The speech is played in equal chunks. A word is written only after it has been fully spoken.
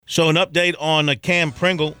So an update on Cam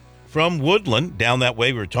Pringle from Woodland, down that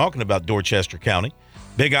way. We were talking about Dorchester County.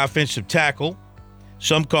 Big offensive tackle.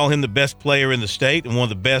 Some call him the best player in the state and one of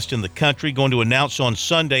the best in the country. Going to announce on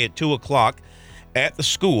Sunday at 2 o'clock at the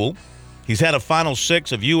school. He's had a final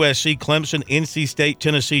six of USC, Clemson, NC State,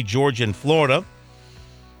 Tennessee, Georgia, and Florida.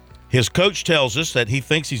 His coach tells us that he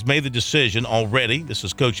thinks he's made the decision already. This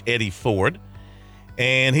is Coach Eddie Ford.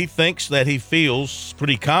 And he thinks that he feels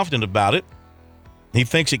pretty confident about it. He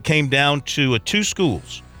thinks it came down to two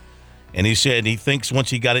schools. And he said he thinks once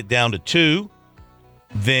he got it down to two,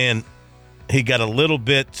 then he got a little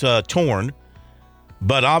bit torn.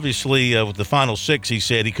 But obviously, with the final six, he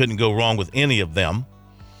said he couldn't go wrong with any of them.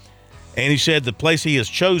 And he said the place he has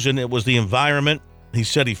chosen, it was the environment. He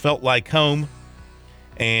said he felt like home.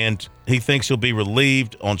 And he thinks he'll be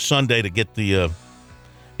relieved on Sunday to get the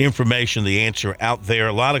information, the answer out there.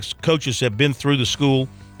 A lot of coaches have been through the school.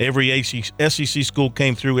 Every SEC school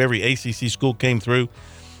came through. Every ACC school came through.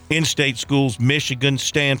 In-state schools, Michigan,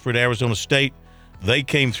 Stanford, Arizona State, they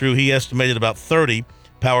came through. He estimated about 30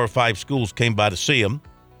 Power 5 schools came by to see him.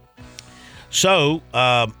 So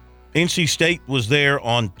NC State was there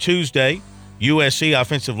on Tuesday. USC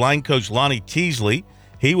offensive line coach Lonnie Teasley,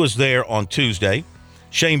 he was there on Tuesday.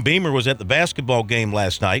 Shane Beamer was at the basketball game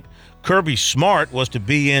last night. Kirby Smart was to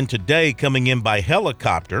be in today, coming in by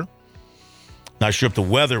helicopter. Not sure if the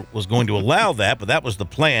weather was going to allow that, but that was the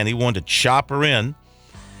plan. He wanted to chop her in.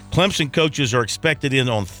 Clemson coaches are expected in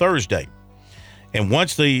on Thursday. And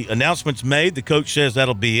once the announcement's made, the coach says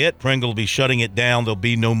that'll be it. Pringle will be shutting it down. There'll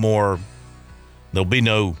be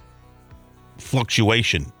no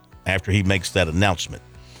fluctuation after he makes that announcement.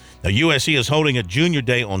 Now, USC is holding a junior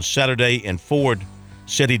day on Saturday, and Ford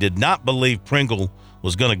said he did not believe Pringle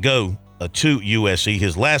was going to go to USC.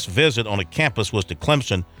 His last visit on a campus was to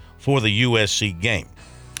Clemson for the USC game.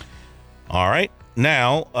 All right.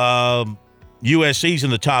 Now, USC's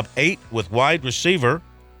in the top 8 with wide receiver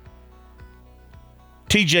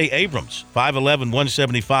T.J. Abrams, 5'11",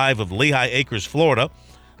 175 of Lehigh Acres, Florida.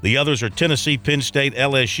 The others are Tennessee, Penn State,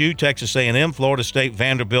 LSU, Texas A&M, Florida State,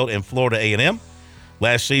 Vanderbilt, and Florida A&M.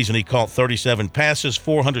 Last season, he caught 37 passes,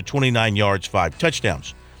 429 yards, 5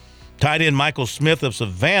 touchdowns. Tight end Michael Smith of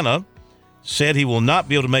Savannah said he will not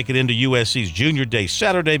be able to make it into USC's Junior Day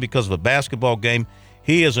Saturday because of a basketball game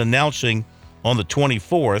he is announcing on the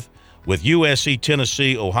 24th with USC,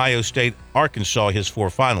 Tennessee, Ohio State, Arkansas, his 4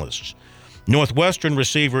 finalists. Northwestern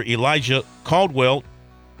receiver Elijah Caldwell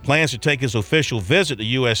plans to take his official visit to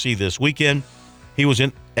USC this weekend. He was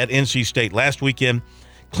at NC State last weekend.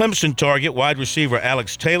 Clemson target wide receiver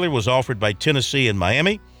Alex Taylor was offered by Tennessee and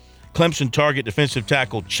Miami. Clemson target defensive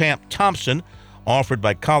tackle Champ Thompson offered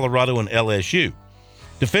by Colorado and LSU.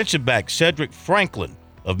 Defensive back Cedric Franklin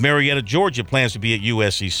of Marietta, Georgia plans to be at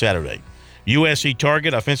USC Saturday. USC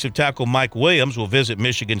target offensive tackle Mike Williams will visit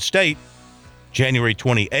Michigan State January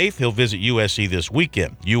 28th. He'll visit USC this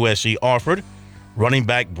weekend. USC offered running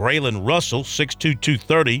back Braylon Russell, 6'2",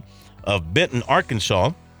 230 of Benton,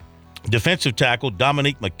 Arkansas. Defensive tackle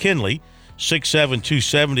Dominique McKinley, 6'7",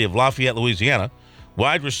 270 of Lafayette, Louisiana.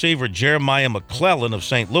 Wide receiver Jeremiah McClellan of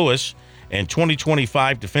St. Louis. And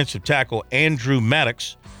 2025 defensive tackle Andrew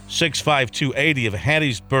Maddox, 6'5", 280 of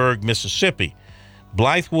Hattiesburg, Mississippi.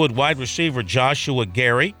 Blythewood wide receiver Joshua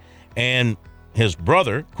Gary and his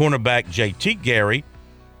brother, cornerback J.T. Gary,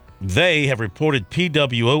 they have reported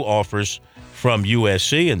PWO offers from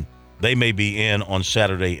USC, and they may be in on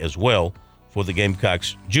Saturday as well for the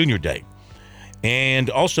Gamecocks Junior Day. And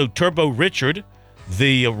also Turbo Richard,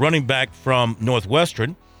 the running back from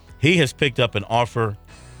Northwestern, he has picked up an offer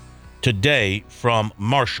today from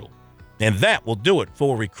Marshall. And that will do it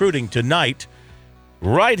for recruiting tonight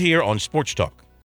right here on Sports Talk.